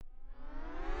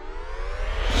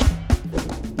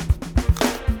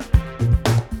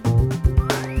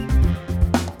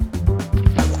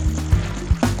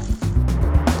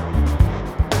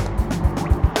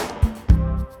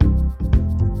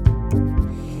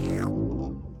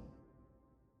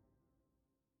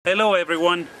Hello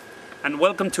everyone, and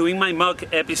welcome to In My Mug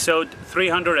episode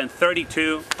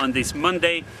 332 on this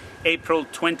Monday, April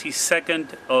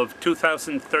 22nd of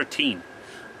 2013.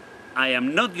 I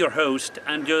am not your host,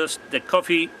 I'm just the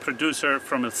coffee producer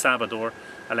from El Salvador,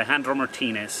 Alejandro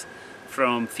Martinez,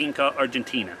 from Finca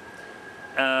Argentina.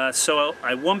 So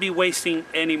I won't be wasting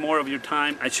any more of your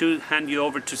time. I should hand you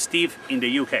over to Steve in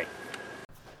the UK.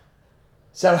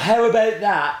 So how about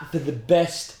that for the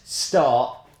best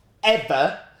start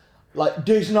ever? Like,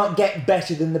 does not get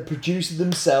better than the producer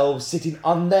themselves sitting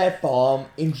on their farm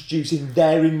introducing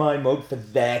their In My Mug for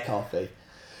their coffee.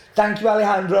 Thank you,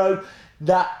 Alejandro.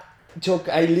 That took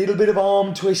a little bit of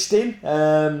arm twisting,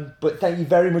 but thank you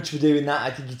very much for doing that.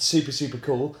 I think it's super, super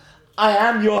cool. I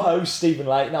am your host, Stephen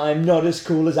Layton. I am not as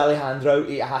cool as Alejandro,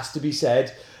 it has to be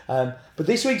said. But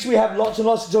this week's we have lots and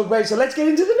lots to talk about, so let's get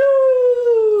into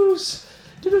the news.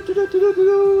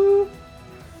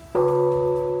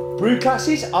 Brew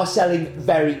classes are selling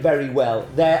very, very well.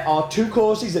 There are 2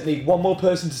 courses that need 1 more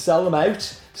person to sell them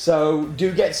out, so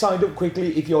do get signed up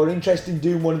quickly if you're interested in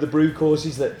doing one of the brew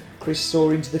courses that Chris saw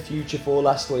into the future for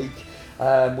last week.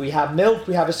 We have milk,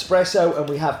 we have espresso, and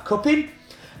we have cupping.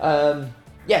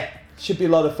 Should be a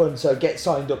lot of fun, so get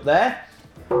signed up there.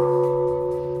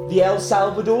 The El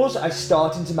Salvadors are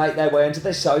starting to make their way onto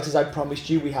their site, as I promised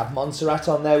you. We have Montserrat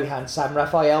on there, we have San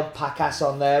Rafael Pacas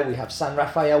on there, we have San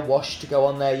Rafael Wash to go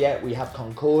on there yet, we have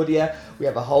Concordia, we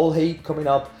have a whole heap coming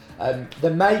up.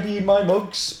 There may be In My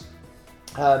Mugs,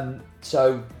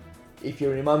 so if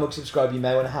you're an In My Mug subscriber, you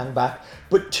may want to hang back.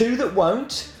 But 2 that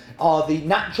won't are the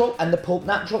natural and the pulp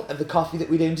natural of the coffee that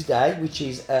we're doing today, which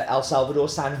is El Salvador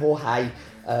San Jorge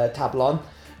Tablon,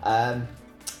 and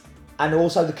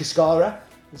also the Cascara.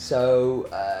 So,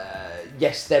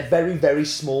 yes, they're very, very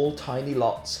small, tiny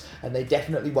lots, and they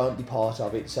definitely won't be part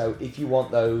of it. So if you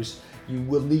want those, you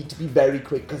will need to be very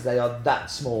quick because they are that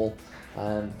small.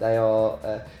 They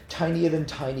are tinier than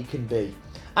tiny can be.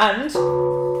 And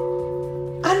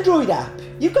Android app.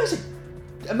 You guys are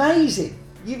amazing.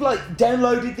 You've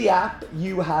downloaded the app,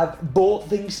 you have bought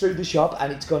things through the shop,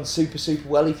 and it's gone super, super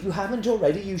well. If you haven't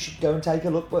already, you should go and take a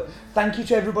look. But thank you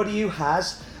to everybody who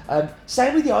has.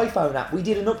 Same with the iPhone app. We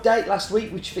did an update last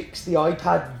week which fixed the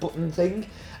iPad button thing,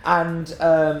 and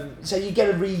so you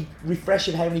get a refresh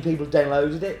of how many people have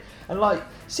downloaded it, and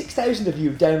 6,000 of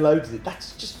you have downloaded it.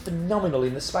 That's just phenomenal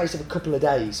in the space of a couple of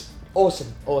days.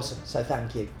 Awesome, so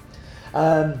thank you.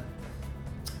 And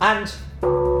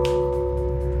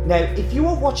now, if you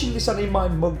are watching this on In My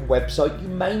Mug website, you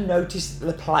may notice that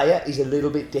the player is a little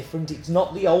bit different. It's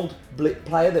not the old Blip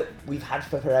player that we've had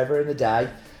for forever and a day.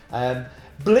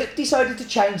 Blip decided to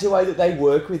change the way that they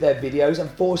work with their videos and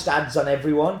forced ads on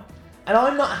everyone. And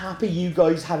I'm not happy you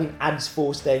guys having ads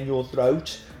forced down your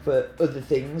throat for other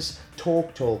things.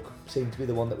 TalkTalk seemed to be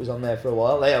the one that was on there for a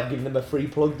while. They are giving them a free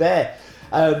plug there.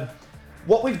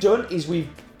 What we've done is we've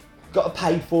got a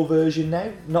paid for version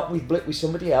now, not with Blip, with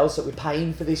somebody else, that we're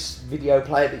paying for this video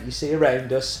player that you see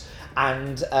around us,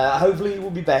 and hopefully it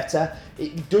will be better.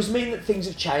 It does mean that things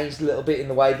have changed a little bit in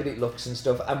the way that it looks and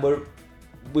stuff, and we're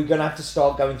going to have to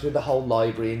start going through the whole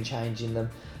library and changing them.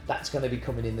 That's going to be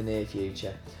coming in the near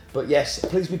future. But yes,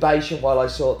 please be patient while I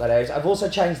sort that out. I've also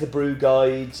changed the brew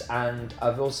guides, and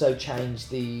I've also changed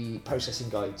the processing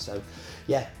guides, so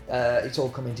yeah, it's all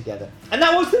coming together. And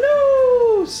that was the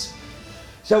news!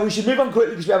 So we should move on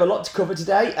quickly because we have a lot to cover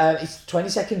today. It's 20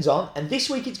 seconds on, and this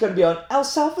week it's going to be on El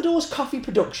Salvador's coffee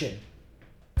production.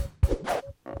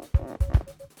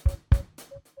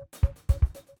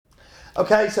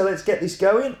 Okay, so let's get this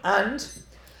going. And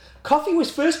coffee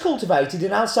was first cultivated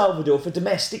in El Salvador for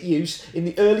domestic use in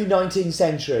the early 19th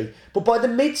century. But by the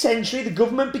mid-century, the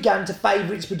government began to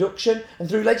favour its production, and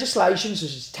through legislation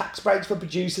such as tax breaks for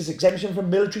producers, exemption from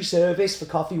military service for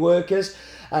coffee workers,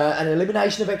 and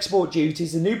elimination of export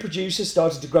duties, the new producers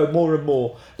started to grow more and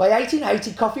more. By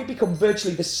 1880, coffee had become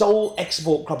virtually the sole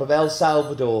export crop of El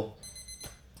Salvador.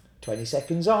 20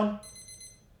 seconds on.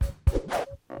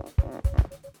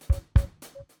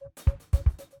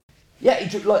 Yeah,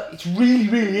 it's really,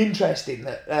 really interesting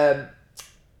that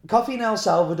coffee in El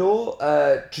Salvador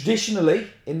traditionally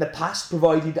in the past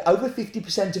provided over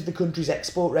 50% of the country's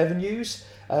export revenues,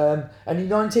 and in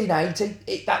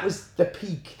 1980 that was the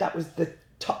peak. That was the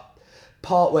top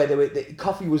part where the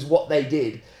coffee was what they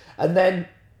did, and then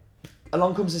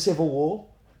along comes the Civil War.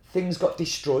 Things got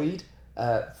destroyed.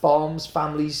 Farms,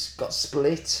 families got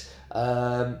split.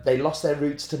 They lost their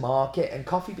routes to market, and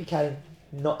coffee became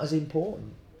not as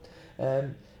important.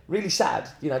 Really sad,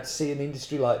 to see an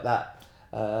industry like that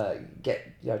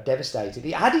get devastated.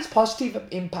 It had its positive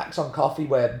impacts on coffee,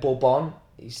 where Bourbon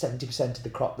is 70% of the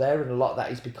crop there, and a lot of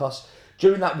that is because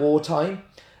during that wartime,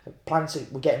 plants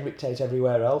were getting ripped out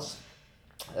everywhere else.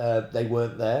 They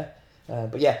weren't there.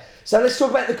 But yeah, so let's talk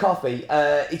about the coffee.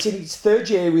 It's in its third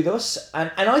year with us,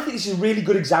 and I think this is a really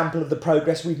good example of the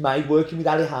progress we've made working with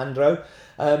Alejandro.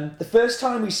 The first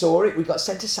time we saw it, we got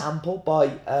sent a sample by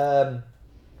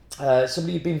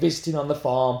somebody who'd been visiting on the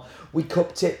farm. We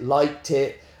cupped it, liked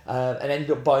it, and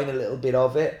ended up buying a little bit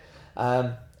of it.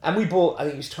 And we bought, I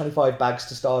think it was 25 bags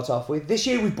to start off with. This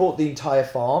year we bought the entire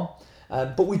farm,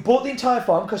 but we bought the entire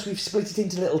farm because we've split it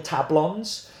into little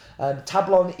tablons.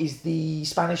 Tablon is the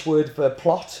Spanish word for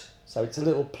plot, so it's a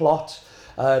little plot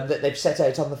that they've set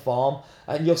out on the farm,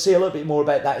 and you'll see a little bit more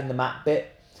about that in the map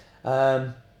bit.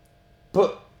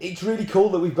 But it's really cool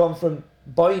that we've gone from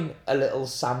buying a little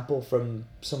sample from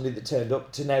somebody that turned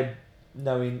up to now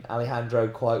knowing Alejandro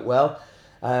quite well.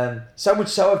 So much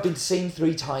so I've been to see him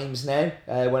 3 times now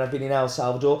when I've been in El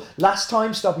Salvador. Last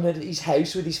time stopping at his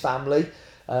house with his family.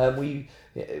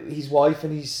 His wife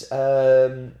and his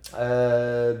son,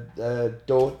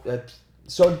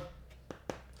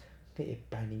 get your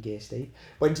brain in gear, Steve,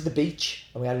 went to the beach,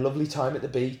 and we had a lovely time at the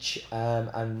beach,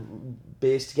 and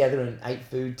beers together and ate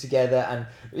food together, and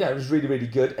it was really, really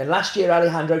good. And last year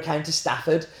Alejandro came to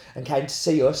Stafford and came to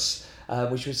see us,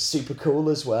 which was super cool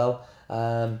as well.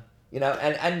 And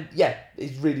yeah,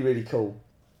 it's really, really cool.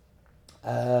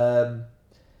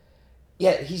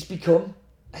 He's become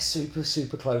a super,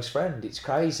 super close friend. It's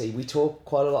crazy. We talk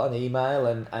quite a lot on email,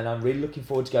 and I'm really looking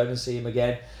forward to going and see him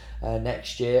again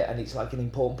next year, and it's like an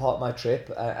important part of my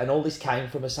trip, and all this came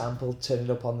from a sample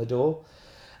turning up on the door.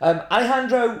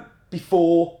 Alejandro,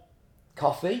 before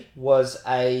coffee, was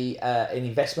an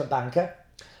investment banker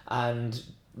and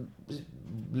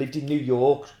lived in New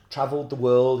York, travelled the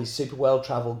world. He's a super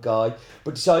well-travelled guy,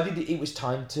 but decided it was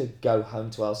time to go home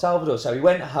to El Salvador. So he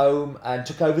went home and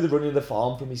took over the running of the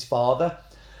farm from his father.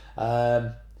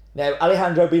 Now,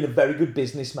 Alejandro, being a very good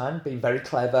businessman, being a very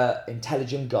clever,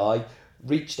 intelligent guy,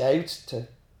 reached out to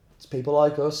people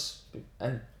like us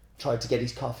and tried to get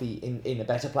his coffee in a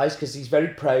better place, because he's very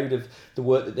proud of the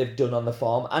work that they've done on the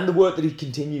farm and the work that he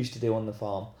continues to do on the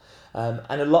farm.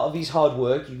 And a lot of his hard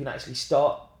work you can actually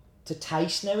start to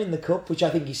taste now in the cup, which I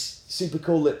think is super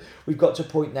cool, that we've got to a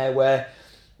point now where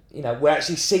we're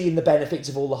actually seeing the benefits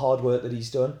of all the hard work that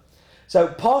he's done. So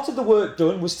part of the work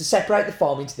done was to separate the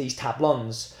farm into these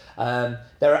tablons.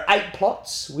 There are 8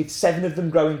 plots with 7 of them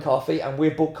growing coffee, and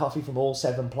we've bought coffee from all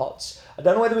 7 plots. I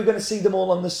don't know whether we're going to see them all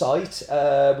on the site.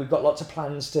 We've got lots of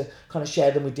plans to kind of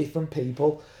share them with different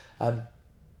people.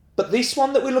 But this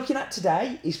one that we're looking at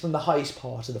today is from the highest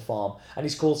part of the farm, and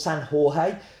it's called San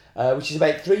Jorge, which is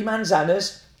about 3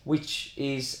 manzanas, which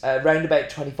is around about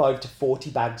 25 to 40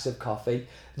 bags of coffee.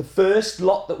 The first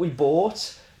lot that we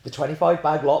bought, the 25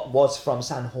 bag lot, was from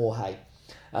San Jorge.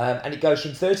 And it goes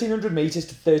from 1,300 metres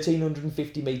to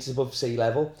 1,350 metres above sea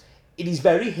level. It is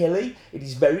very hilly, it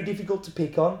is very difficult to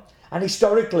pick on, and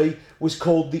historically was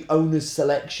called the owner's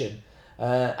selection.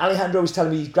 Alejandro was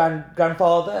telling me his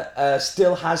grandfather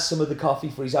still has some of the coffee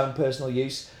for his own personal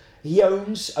use. He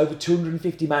owns over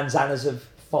 250 manzanas of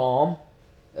farm,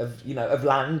 of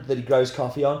land that he grows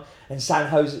coffee on, and San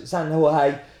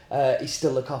Jorge is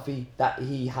still the coffee that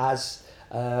he has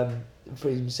for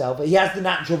himself. He has the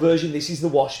natural version. This is the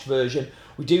washed version.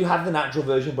 We do have the natural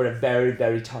version, but a very,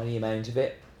 very tiny amount of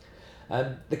it.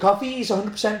 The coffee is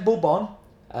 100% Bourbon,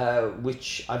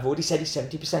 which I've already said is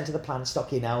 70% of the plant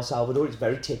stock in El Salvador. It's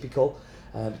very typical.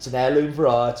 It's an heirloom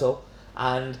varietal,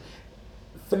 and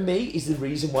for me is the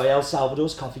reason why El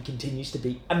Salvador's coffee continues to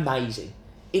be amazing.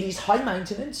 It is high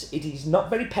maintenance, it is not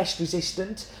very pest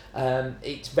resistant,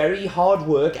 it's very hard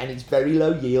work, and it's very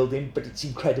low yielding, but it's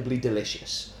incredibly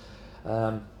delicious.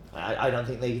 I don't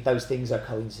think those things are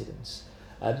coincidence.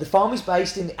 The farm is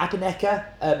based in the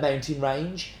Apaneca mountain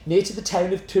range, near to the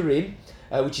town of Turin,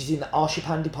 which is in the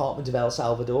Archipan department of El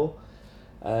Salvador.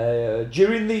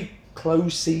 During the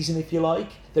closed season, if you like,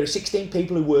 there are 16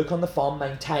 people who work on the farm,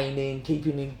 maintaining,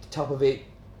 keeping on top of it,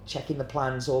 checking the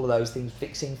plants, all of those things,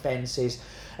 fixing fences.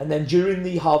 And then during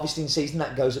the harvesting season,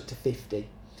 that goes up to 50.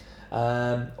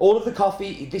 All of the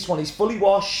coffee, this one is fully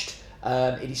washed,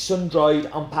 it is sun-dried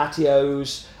on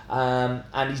patios,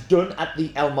 and is done at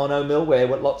the El Mono mill, where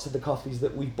lots of the coffees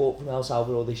that we've bought from El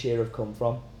Salvador this year have come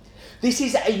from. This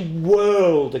is a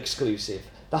world exclusive.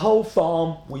 The whole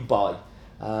farm we buy.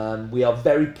 We are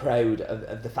very proud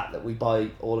of the fact that we buy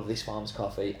all of this farm's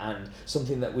coffee, and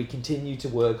something that we continue to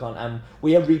work on, and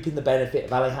we are reaping the benefit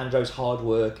of Alejandro's hard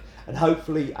work, and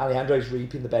hopefully Alejandro's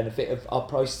reaping the benefit of our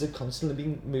prices have constantly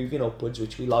been moving upwards,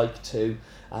 which we like to,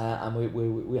 and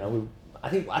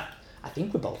I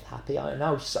think we're both happy. I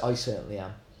know I certainly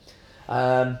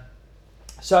am.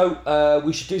 So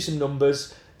we should do some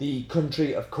numbers. The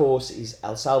country, of course, is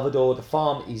El Salvador. The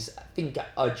farm is Finca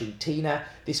Argentina.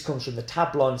 This comes from the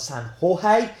Tablon San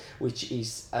Jorge, which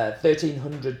is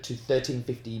 1,300 to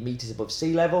 1,350 metres above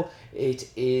sea level. It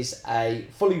is a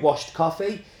fully washed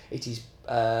coffee. It is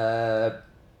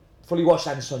fully washed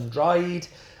and sun-dried.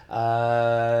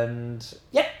 And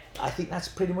yeah, I think that's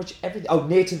pretty much everything. Oh,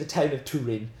 near to the town of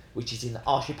Turin, which is in the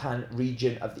Archipan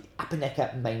region of the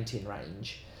Apaneca mountain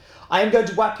range. I am going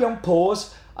to whap you on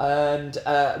pause. And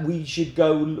we should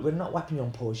go. We're not whapping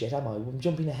on pause yet, am I? I'm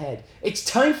jumping ahead. It's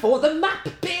time for the map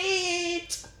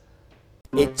bit.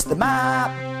 It's the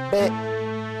map bit.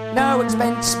 No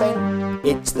expense spent.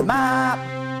 It's the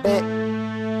map bit.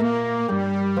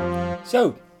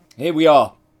 So here we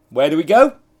are. Where do we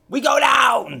go? We go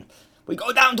down. We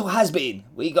go down to Has-Been.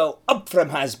 We go up from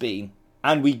Has-Been,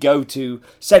 and we go to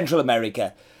Central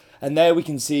America, and there we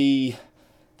can see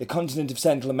the continent of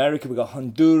Central America. We've got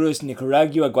Honduras,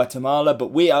 Nicaragua, Guatemala, but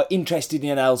we are interested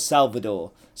in El Salvador.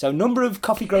 So number of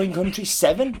coffee growing countries,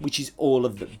 7, which is all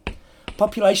of them.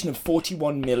 Population of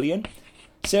 41 million.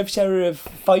 Surface area of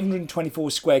 524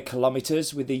 square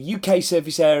kilometres, with the UK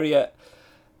surface area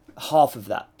half of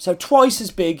that. So twice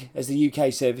as big as the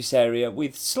UK surface area,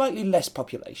 with slightly less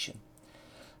population.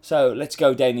 So let's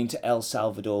go down into El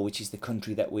Salvador, which is the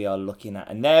country that we are looking at.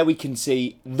 And there we can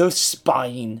see the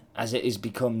Spine, as it has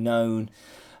become known.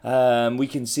 We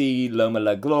can see Loma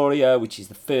La Gloria, which is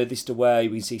the furthest away.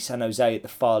 We can see San Jose at the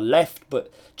far left,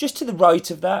 but just to the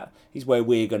right of that is where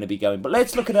we're going to be going. But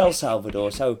let's look at El Salvador.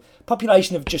 So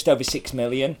population of just over 6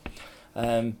 million.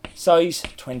 Size,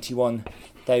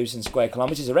 21,000 square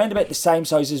kilometres. Around about the same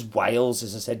size as Wales,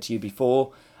 as I said to you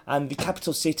before. And the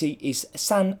capital city is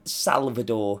San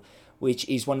Salvador, which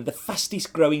is one of the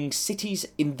fastest growing cities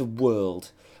in the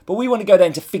world. But we want to go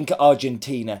down to Finca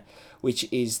Argentina,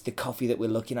 which is the coffee that we're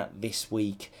looking at this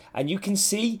week. And you can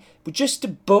see just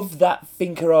above that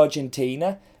Finca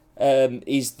Argentina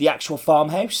is the actual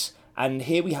farmhouse. And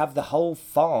here we have the whole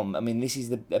farm. I mean, this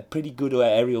is a pretty good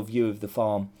aerial view of the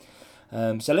farm.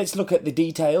 So let's look at the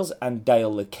details and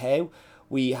Dale the cow.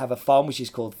 We have a farm which is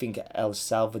called Finca El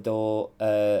Salvador,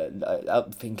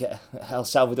 Finca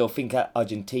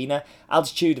Argentina.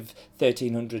 Altitude of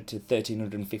 1,300 to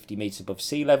 1,350 metres above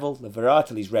sea level. The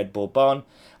varietal is Red Bourbon.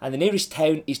 And the nearest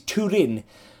town is Turin,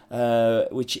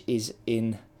 which is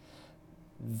in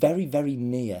very, very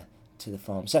near to the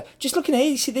farm. So just looking here,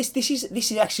 you see this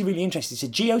is actually really interesting. It's a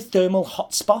geothermal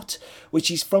hotspot, which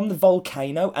is from the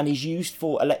volcano and is used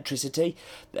for electricity.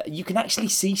 You can actually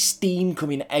see steam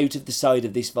coming out of the side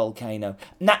of this volcano.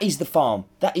 And that is the farm.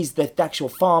 That is the actual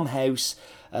farmhouse,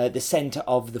 the centre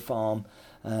of the farm.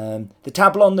 The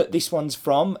Tablon that this one's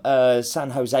from,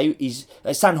 San Jorge, is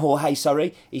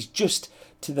just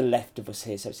to the left of us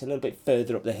here, so it's a little bit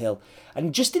further up the hill.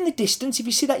 And just in the distance, if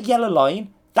you see that yellow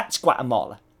line, that's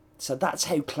Guatemala. So that's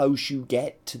how close you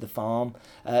get to the farm,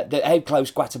 how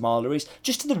close Guatemala is.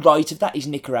 Just to the right of that is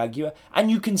Nicaragua, and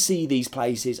you can see these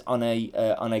places on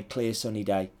a clear sunny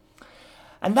day.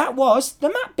 And that was the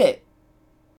map bit.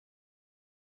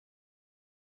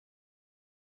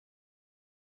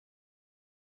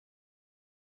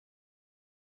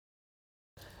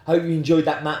 Hope you enjoyed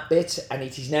that map bit, and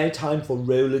it is now time for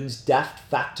Roland's Daft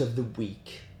Fact of the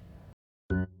Week.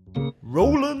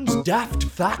 Roland's Daft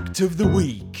Fact of the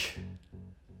Week.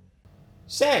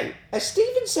 So, as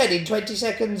Stephen said in 20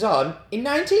 Seconds On, in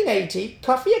 1980,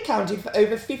 coffee accounted for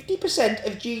over 50%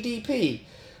 of GDP,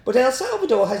 but El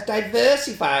Salvador has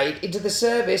diversified into the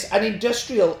service and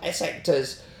industrial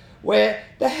sectors, where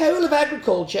the whole of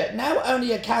agriculture now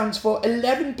only accounts for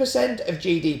 11% of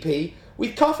GDP,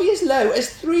 with coffee as low as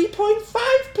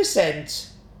 3.5%.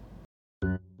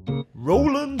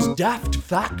 Roland's Daft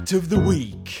Fact of the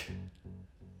Week.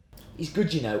 He's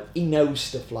good, you know. He knows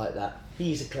stuff like that.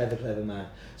 He's a clever, clever man.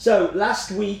 So,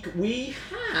 last week we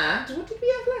had... What did we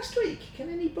have last week? Can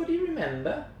anybody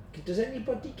remember? Does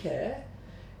anybody care?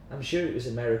 I'm sure it was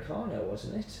Americano,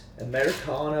 wasn't it?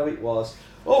 Americano it was.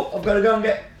 Oh, I've got to go and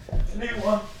get a new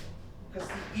one, because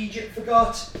Egypt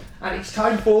forgot. And it's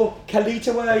time for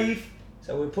Kalita Wave.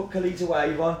 So we'll put Kalita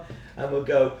Wave on, and we'll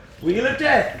go, Wheel of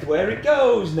Death, where it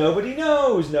goes, nobody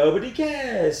knows, nobody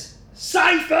cares.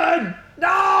 Siphon!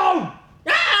 No!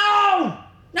 No!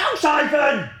 No,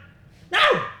 Siphon!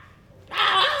 No!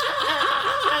 No!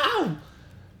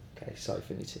 Okay,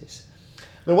 Siphon it is. I'm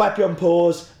going to whack you on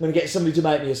pause, I'm going to get somebody to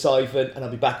make me a siphon, and I'll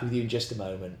be back with you in just a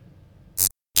moment.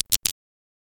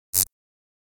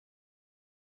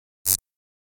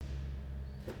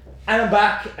 And I'm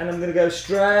back, and I'm going to go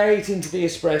straight into the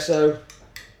espresso.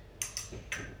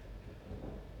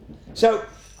 So,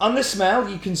 On the smell,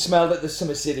 you can smell that there's some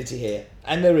acidity here.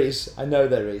 And there is. I know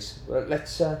there is. Well,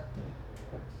 let's...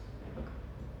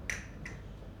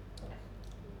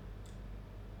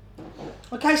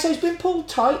 Okay, so it's been pulled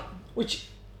tight, which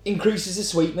increases the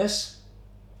sweetness.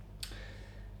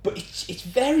 But it's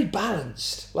very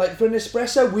balanced. Like, for an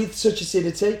espresso with such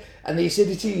acidity, and the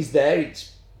acidity is there,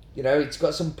 it's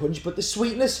got some punch, but the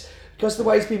sweetness, because the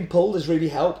way it's been pulled, has really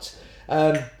helped.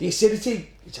 The acidity,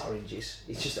 it's oranges.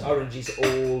 It's just oranges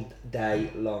all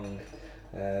day long.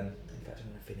 In fact, I'm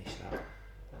going to finish that.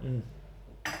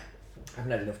 I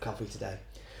haven't had enough coffee today.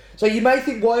 So you may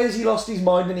think, why has he lost his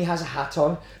mind when he has a hat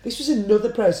on? This was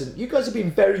another present. You guys have been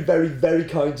very, very, very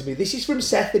kind to me. This is from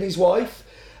Seth and his wife.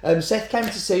 Seth came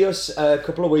to see us a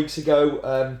couple of weeks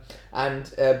ago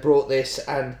and brought this,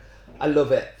 and I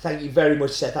love it. Thank you very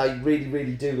much, Seth. I really,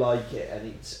 really do like it, and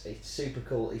it's super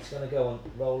cool. It's going to go on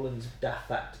Roland's Daft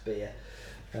Fact beer.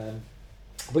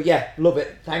 But yeah, love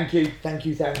it. Thank you.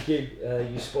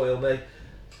 You spoil me.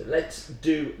 So let's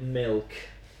do milk.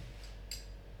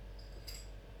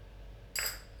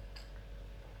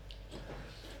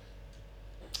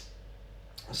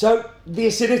 So the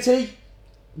acidity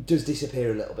does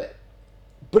disappear a little bit,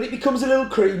 but it becomes a little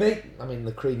creamy. I mean,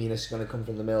 the creaminess is going to come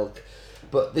from the milk,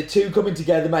 but the two coming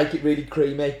together make it really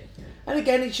creamy. And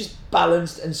again, it's just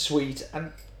balanced and sweet,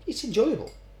 and it's enjoyable.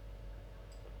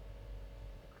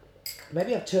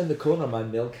 Maybe I've turned the corner on my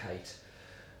milk hate.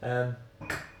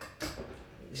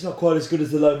 It's not quite as good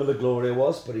as the Loma La Gloria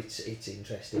was, but it's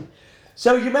interesting.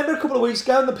 So you remember a couple of weeks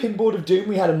ago on the Pinboard of Doom,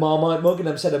 we had a Marmite mug, and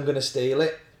I said I'm going to steal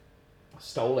it. I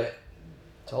stole it.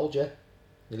 Told you.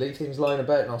 You leave things lying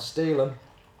about and I'll steal them.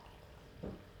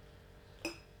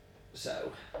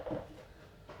 So.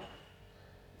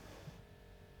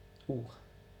 Ooh.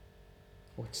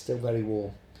 Oh, it's still very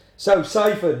warm. So,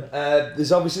 siphon.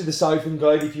 There's obviously the siphon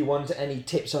guide if you want any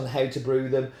tips on how to brew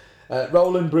them.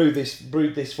 Roland brewed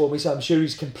this for me, so I'm sure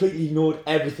he's completely ignored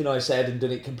everything I said and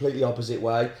done it completely opposite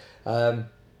way.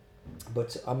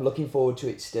 But I'm looking forward to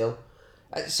it still.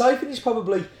 Siphon is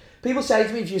probably... People say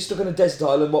to me, if you're stuck on a desert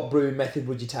island, what brewing method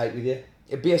would you take with you?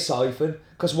 It'd be a siphon.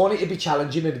 Because one, it'd be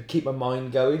challenging and it'd keep my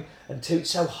mind going. And two,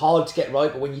 it's so hard to get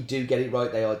right, but when you do get it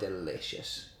right, they are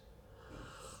delicious.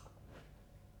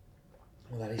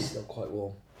 Well, that is still quite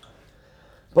warm.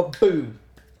 But boom.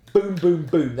 Boom, boom,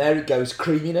 boom. There it goes.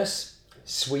 Creaminess.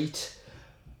 Sweet.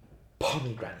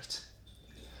 Pomegranate.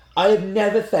 I have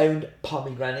never found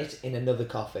pomegranate in another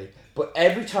coffee. But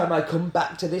every time I come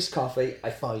back to this coffee, I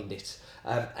find it.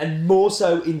 And more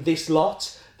so in this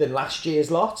lot than last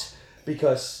year's lot,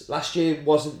 because last year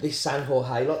wasn't this San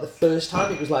Jorge lot. The first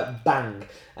time it was like bang,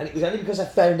 and it was only because I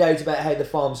found out about how the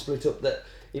farm split up that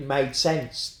it made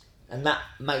sense, and that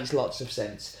makes lots of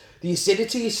sense. The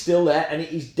acidity is still there, and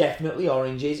it is definitely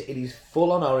oranges. It is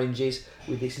full on oranges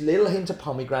with this little hint of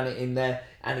pomegranate in there,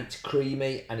 and it's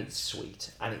creamy, and it's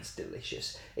sweet, and it's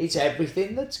delicious. It's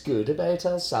everything that's good about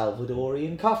El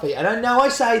Salvadorian coffee. And I know I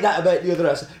say that about the other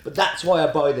house, but that's why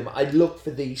I buy them. I look for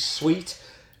the sweet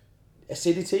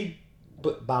acidity,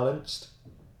 but balanced,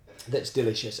 that's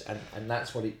delicious, and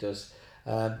that's what it does.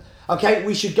 Okay,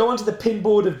 we should go on to the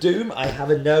Pinboard of Doom. I have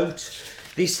a note.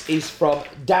 This is from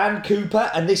Dan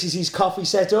Cooper, and this is his coffee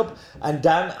setup. And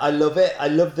Dan, I love it. I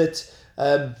love that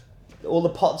all the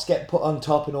pots get put on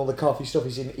top and all the coffee stuff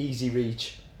is in easy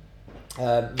reach.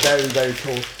 Very, very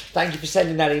cool. Thank you for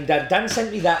sending that in, Dan. Dan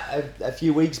sent me that a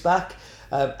few weeks back,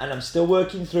 and I'm still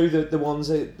working through the ones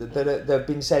that have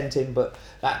been sent in, but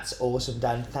that's awesome,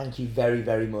 Dan. Thank you very,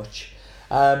 very much.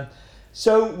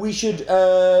 So we should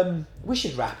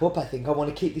wrap up, I think. I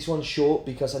want to keep this one short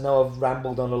because I know I've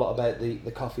rambled on a lot about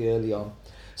the coffee early on.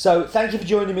 So thank you for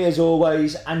joining me as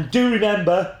always, and do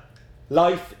remember,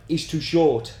 life is too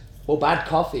short for bad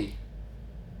coffee.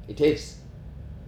 It is.